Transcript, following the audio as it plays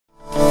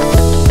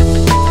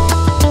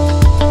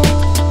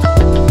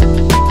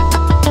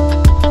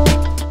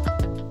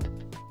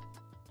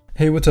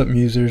Hey, what's up,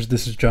 Musers?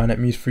 This is John at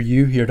Muse for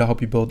You, here to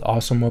help you build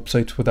awesome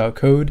websites without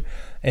code.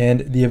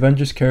 And the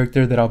Avengers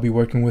character that I'll be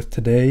working with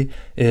today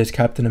is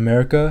Captain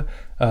America.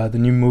 The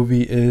new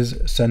movie is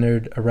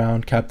centered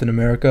around Captain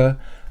America.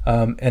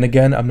 And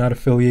again, I'm not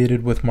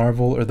affiliated with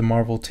Marvel or the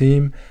Marvel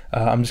team.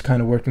 I'm just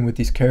kind of working with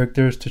these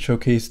characters to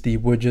showcase the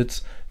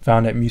widgets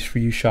found at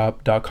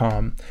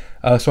museforyoushop.com.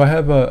 So I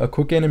have a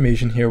quick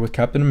animation here with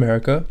Captain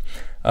America.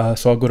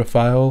 So I'll go to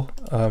File,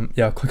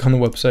 I'll click on the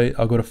website,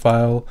 I'll go to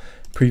File,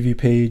 Preview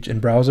Page, and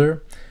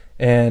Browser.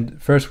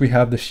 And first we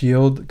have the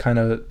shield kind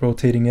of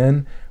rotating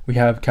in, we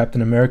have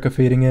Captain America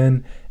fading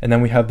in, and then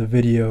we have the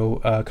video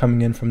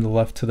coming in from the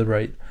left to the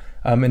right.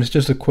 And it's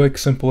just a quick,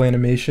 simple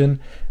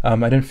animation. I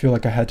didn't feel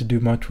like I had to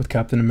do much with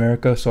Captain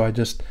America, so I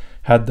just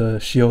had the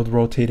shield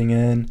rotating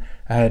in,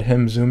 I had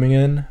him zooming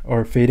in,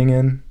 or fading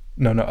in,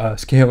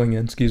 scaling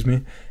in, excuse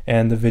me,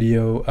 and the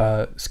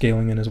video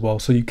scaling in as well.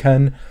 So you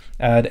can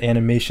add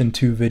animation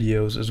to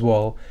videos as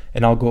well,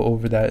 and I'll go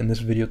over that in this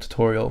video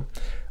tutorial.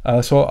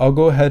 So I'll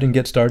go ahead and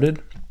get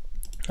started.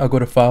 I'll go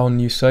to File,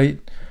 New Site,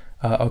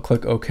 I'll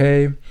click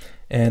OK,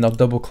 and I'll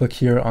double click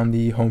here on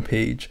the home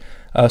page.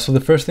 So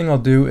the first thing I'll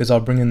do is I'll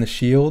bring in the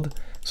shield.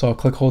 So I'll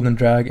click, hold, and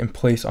drag and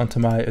place onto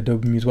my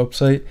Adobe Muse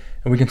website,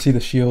 and we can see the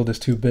shield is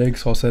too big,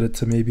 so I'll set it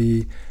to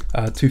maybe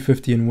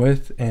 250 in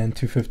width and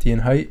 250 in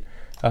height.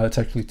 It's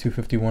actually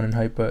 251 in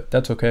height, but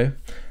that's okay.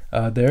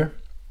 There.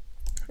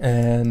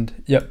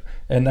 And yep,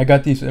 and I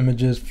got these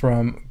images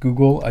from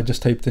Google. I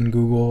just typed in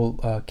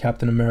Google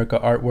Captain America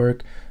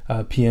artwork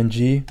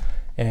PNG,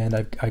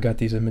 and I got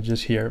these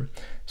images here.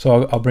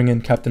 So I'll bring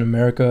in Captain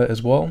America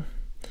as well,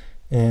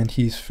 and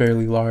he's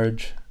fairly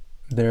large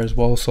there as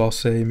well, so I'll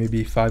say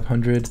maybe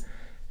 500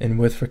 in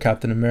width for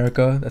Captain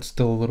America. That's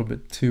still a little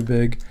bit too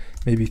big,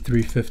 maybe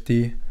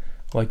 350,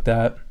 like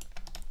that.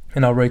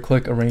 And I'll right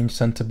click, arrange,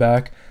 send to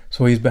back,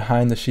 so he's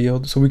behind the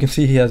shield. So we can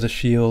see he has a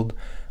shield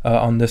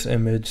on this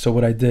image. So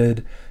what I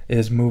did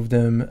is move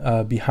them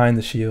behind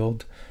the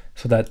shield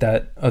so that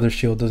that other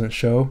shield doesn't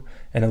show,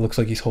 and it looks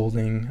like he's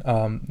holding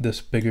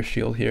this bigger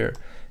shield here.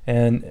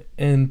 And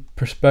in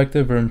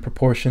perspective or in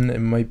proportion, it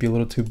might be a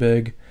little too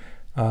big,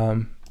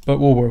 but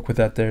we'll work with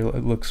that there.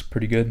 It looks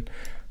pretty good.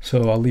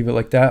 So I'll leave it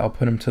like that. I'll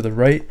put him to the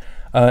right.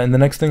 And the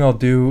next thing I'll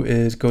do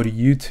is go to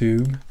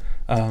YouTube.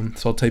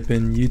 So I'll type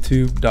in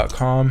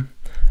youtube.com,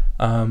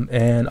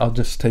 and I'll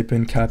just type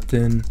in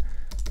Captain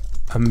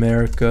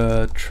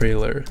America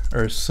trailer,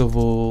 or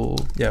Civil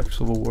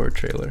War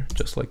trailer,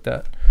 just like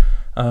that.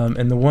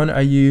 And the one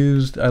I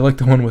used, I like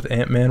the one with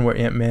Ant-Man, where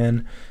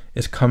Ant-Man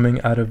is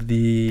coming out of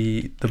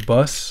the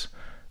bus.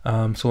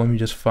 So let me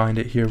just find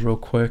it here real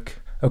quick.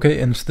 Okay,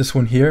 and it's this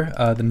one here,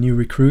 the new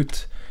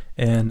recruit,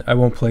 and I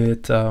won't play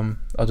it.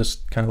 I'll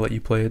just kind of let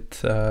you play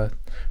it,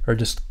 or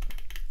just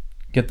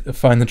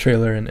find the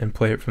trailer and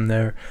play it from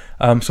there.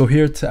 So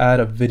here, to add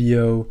a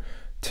video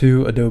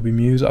to Adobe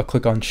Muse, I'll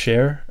click on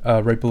Share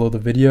right below the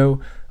video.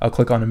 I'll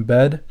click on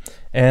Embed,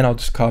 and I'll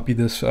just copy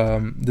this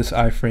this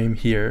iframe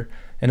here,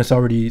 and it's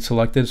already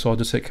selected, so I'll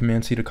just hit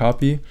Command C to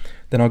copy.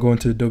 Then I'll go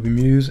into Adobe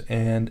Muse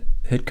and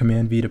hit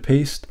Command V to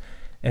paste,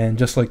 and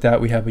just like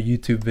that, we have a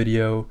YouTube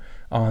video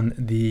on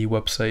the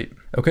website.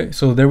 Okay,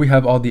 so there we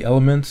have all the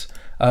elements.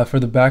 For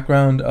the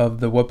background of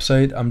the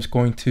website, I'm just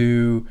going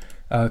to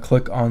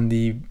click on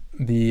the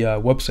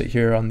website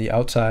here on the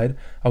outside.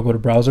 I'll go to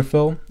Browser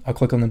Fill, I'll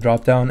click on the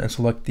drop down and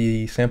select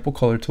the sample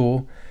color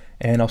tool,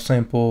 and I'll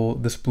sample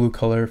this blue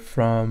color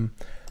from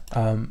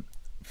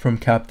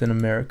Captain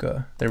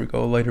America. There we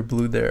go, lighter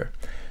blue there.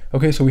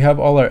 Okay, so we have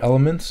all our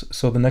elements.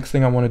 So the next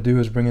thing I want to do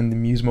is bring in the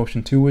Muse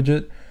Motion 2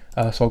 widget.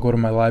 So I'll go to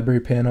my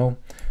library panel,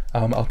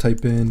 I'll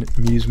type in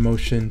Muse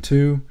Motion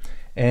 2,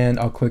 and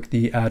I'll click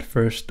the Add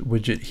First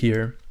widget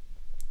here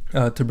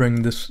to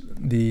bring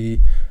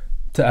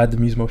to add the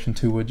Muse Motion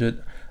 2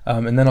 widget.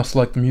 And then I'll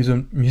select the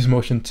Muse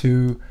Motion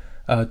 2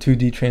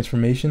 2D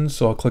transformations.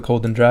 So I'll click,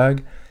 hold, and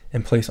drag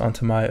and place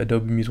onto my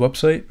Adobe Muse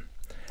website.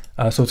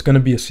 So it's going to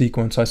be a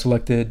sequence. I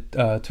selected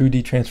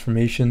 2D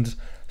transformations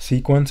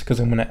sequence because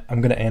I'm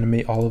gonna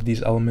animate all of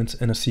these elements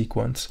in a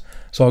sequence.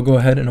 So I'll go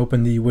ahead and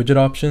open the widget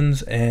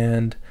options,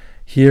 and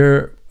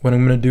here what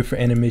I'm going to do for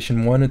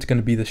animation 1, it's going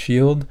to be the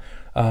shield.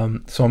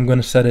 So I'm going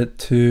to set it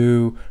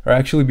to, or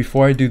actually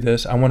before I do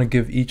this, I want to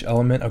give each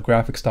element a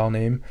graphic style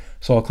name.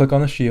 So I'll click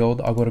on the shield,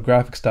 I'll go to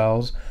graphic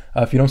styles.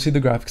 If you don't see the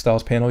graphic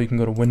styles panel, you can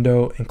go to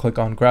window and click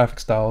on graphic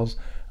styles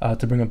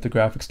to bring up the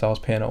graphic styles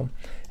panel.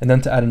 And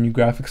then to add a new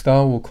graphic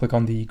style, we'll click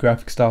on the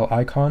graphic style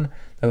icon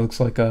that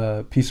looks like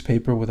a piece of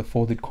paper with a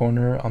folded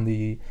corner on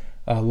the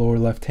lower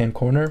left hand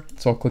corner.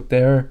 So I'll click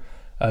there,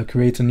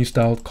 creates a new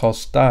style called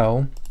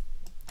Style,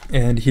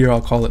 and here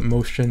I'll call it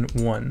Motion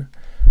 1.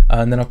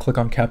 And then I'll click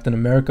on Captain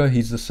America.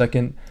 He's the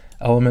second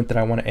element that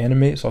I want to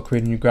animate, so I'll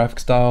create a new graphic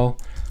style,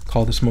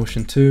 call this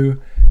Motion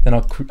 2. Then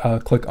I'll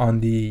click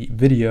on the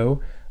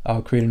video,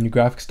 I'll create a new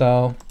graphic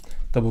style,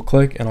 double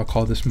click, and I'll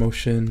call this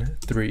Motion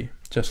 3,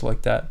 just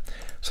like that.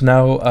 So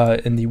now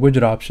in the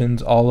widget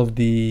options, all of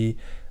the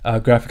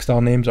graphic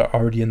style names are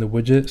already in the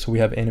widget. So we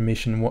have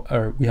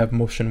we have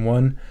motion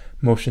 1,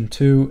 motion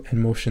 2, and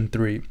motion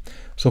 3.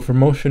 So for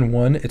motion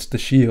 1, it's the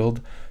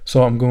shield.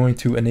 So I'm going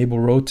to enable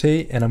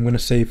rotate, and I'm going to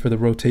say for the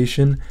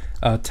rotation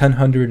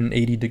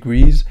 1080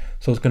 degrees.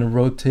 So it's going to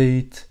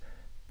rotate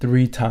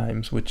 3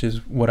 times, which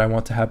is what I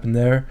want to happen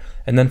there.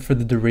 And then for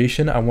the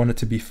duration, I want it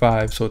to be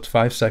 5, so it's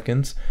 5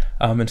 seconds.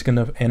 It's going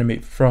to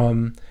animate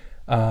from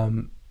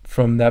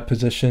that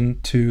position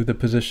to the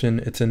position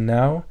it's in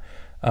now.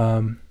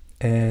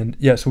 And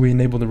yeah, so we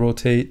enable the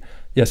rotate.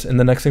 Yes, and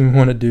the next thing we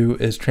want to do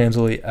is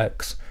translate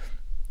X.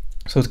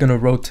 So it's going to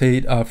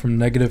rotate from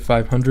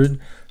 -500.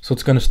 So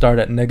it's going to start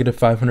at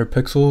 -500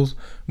 pixels,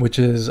 which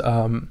is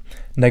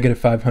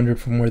 -500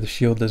 from where the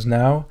shield is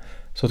now.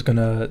 So it's going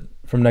to,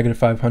 from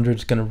 -500,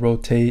 it's going to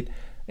rotate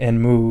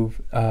and move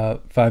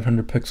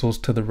 500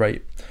 pixels to the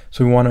right.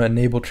 So we want to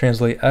enable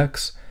translate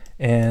X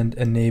and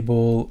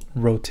enable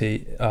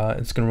rotate.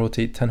 It's going to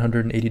rotate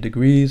 1080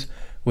 degrees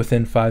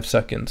within 5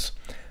 seconds.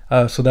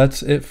 So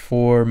that's it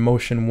for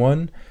motion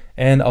 1,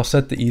 and I'll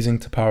set the easing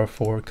to power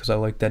 4 because I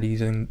like that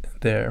easing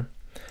there.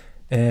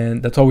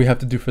 And that's all we have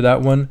to do for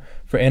that one.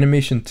 For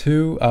animation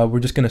 2, we're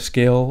just going to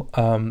scale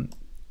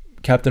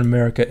Captain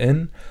America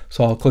in.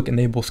 So I'll click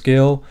enable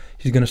scale.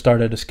 He's going to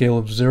start at a scale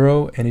of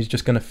 0, and he's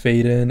just going to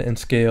fade in and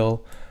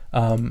scale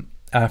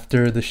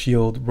after the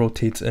shield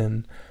rotates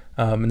in.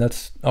 And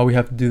that's all we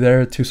have to do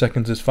there. 2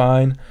 seconds is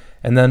fine.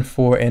 And then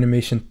for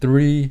animation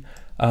 3,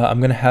 I'm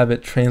going to have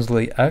it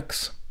translate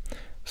X,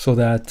 so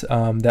that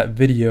that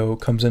video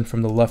comes in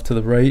from the left to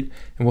the right,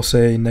 and we'll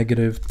say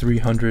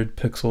 -300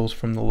 pixels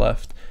from the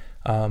left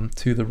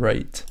to the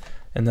right.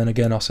 And then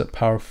again, I'll set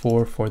power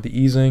 4 for the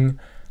easing,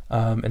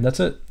 and that's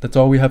it. That's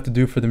all we have to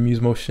do for the Muse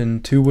Motion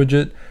 2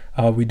 widget.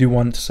 We do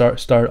want it to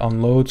start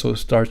on load, so it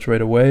starts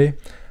right away.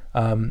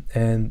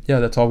 And yeah,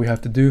 that's all we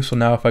have to do. So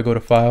now if I go to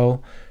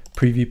File,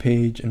 Preview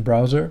Page, and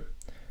Browser,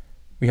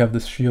 we have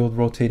the shield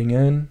rotating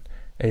in.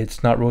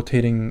 It's not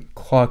rotating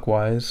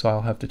clockwise, so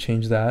I'll have to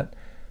change that.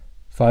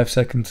 5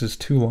 seconds is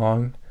too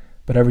long,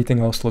 but everything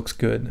else looks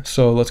good.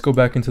 So let's go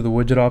back into the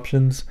widget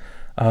options.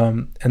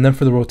 And then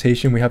for the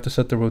rotation, we have to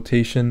set the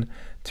rotation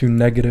to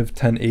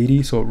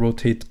 -1080, so it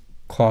rotates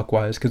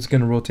clockwise, because it's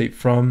going to rotate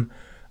from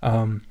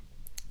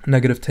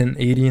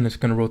 -1080, and it's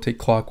going to rotate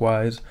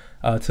clockwise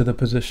to the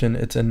position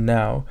it's in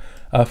now.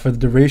 For the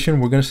duration,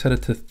 we're going to set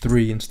it to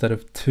 3 instead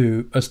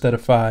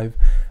of 5,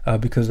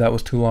 because that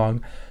was too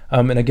long.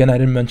 And again, I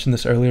didn't mention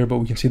this earlier, but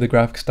we can see the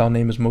graphic style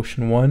name is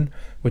motion 1,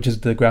 which is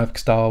the graphic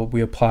style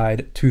we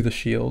applied to the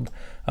shield.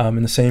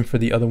 And the same for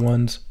the other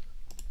ones.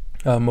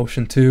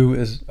 Motion 2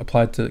 is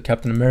applied to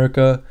Captain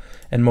America,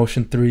 and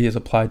motion 3 is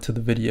applied to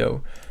the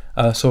video.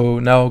 So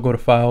now I'll go to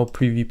File,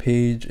 Preview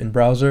Page, and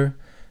Browser.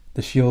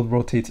 The shield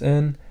rotates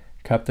in,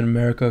 Captain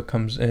America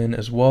comes in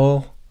as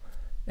well,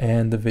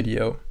 and the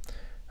video.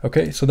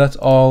 Okay, so that's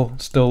all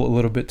still a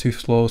little bit too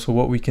slow. So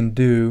what we can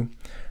do,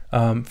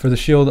 for the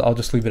shield, I'll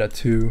just leave it at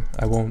 2.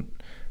 I won't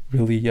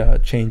really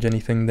change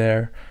anything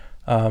there.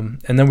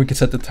 And then we can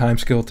set the time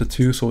scale to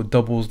 2, so it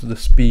doubles the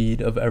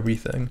speed of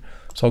everything.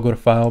 So I'll go to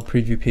File,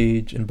 Preview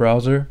Page, and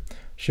Browser.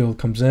 Shield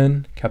comes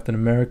in, Captain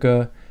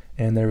America,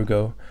 and there we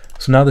go.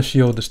 So now the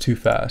shield is too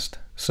fast.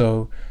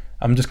 So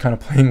I'm just kind of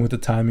playing with the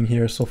timing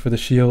here. So for the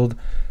shield,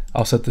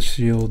 I'll set the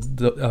shield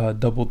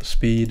double the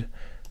speed.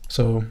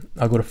 So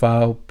I'll go to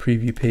File,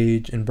 Preview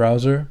Page, and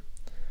Browser.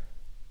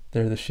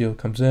 There the shield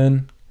comes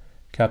in,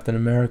 Captain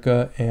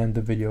America, and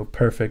the video.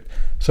 Perfect.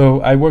 So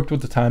I worked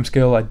with the time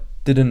scale. I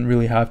didn't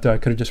really have to. I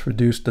could have just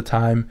reduced the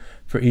time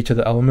for each of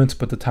the elements,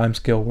 but the time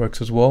scale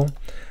works as well.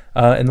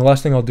 And the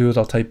last thing I'll do is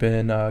I'll type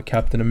in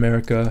Captain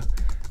America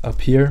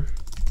up here,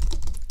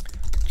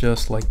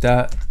 just like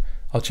that.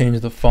 I'll change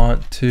the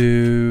font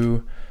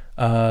to,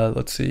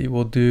 let's see,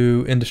 we'll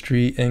do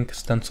Industry Ink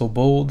Stencil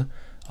Bold.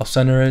 I'll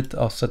center it.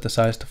 I'll set the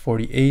size to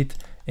 48,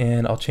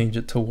 and I'll change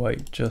it to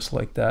white, just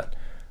like that.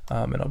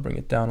 And I'll bring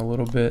it down a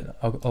little bit.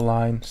 I'll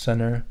align,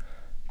 center,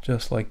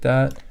 just like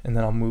that. And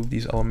then I'll move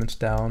these elements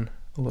down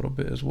a little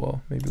bit as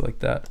well, maybe like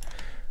that.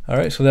 All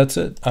right, so that's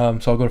it.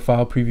 So I'll go to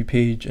File, Preview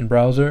Page, and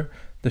Browser.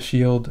 The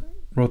shield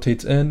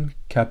rotates in,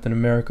 Captain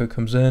America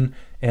comes in,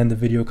 and the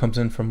video comes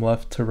in from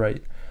left to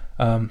right.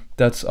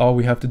 That's all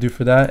we have to do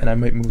for that, and I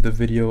might move the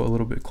video a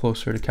little bit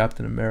closer to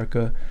Captain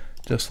America,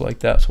 just like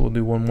that. So we'll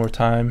do one more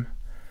time,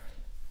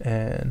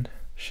 and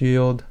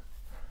shield,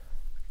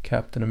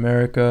 Captain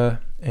America,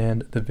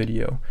 and the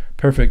video.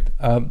 Perfect.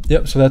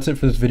 Yep, so that's it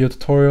for this video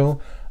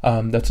tutorial.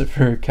 That's it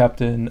for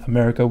Captain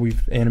America.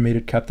 We've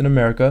animated Captain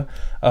America.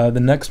 The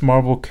next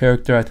Marvel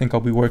character I think I'll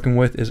be working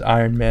with is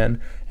Iron Man,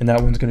 and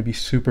that one's going to be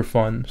super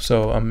fun,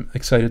 so I'm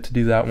excited to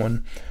do that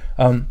one.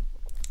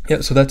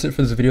 Yeah, so that's it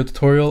for this video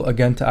tutorial.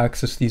 Again, to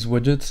access these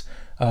widgets,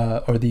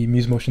 or the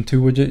Muse Motion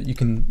 2 widget, you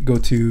can go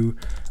to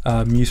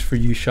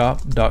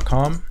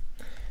museforyoushop.com,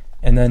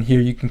 and then here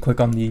you can click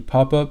on the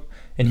pop-up,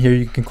 and here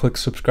you can click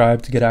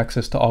subscribe to get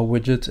access to all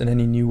widgets and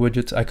any new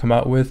widgets I come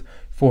out with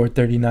for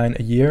 $39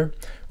 a year.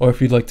 Or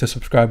if you'd like to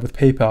subscribe with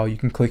PayPal, you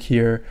can click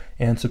here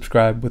and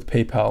subscribe with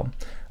PayPal.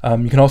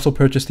 You can also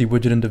purchase the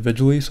widget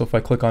individually. So if I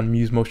click on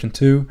Muse Motion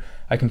 2,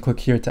 I can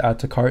click here to add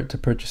to cart to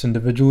purchase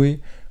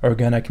individually, or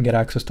again, I can get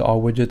access to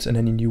all widgets and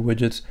any new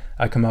widgets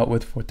I come out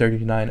with for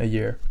 $39 a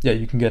year. Yeah,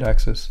 you can get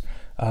access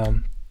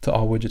to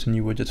all widgets and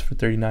new widgets for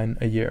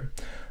 $39 a year.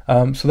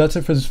 So that's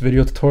it for this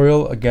video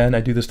tutorial. Again, I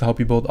do this to help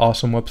you build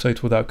awesome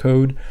websites without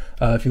code.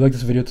 If you like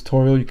this video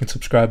tutorial, you can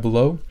subscribe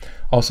below.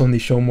 Also in the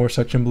show more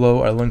section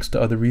below are links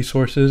to other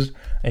resources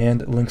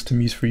and links to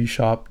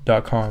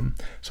museforyoushop.com.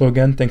 So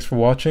again, thanks for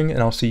watching, and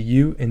I'll see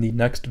you in the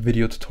next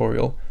video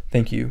tutorial.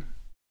 Thank you.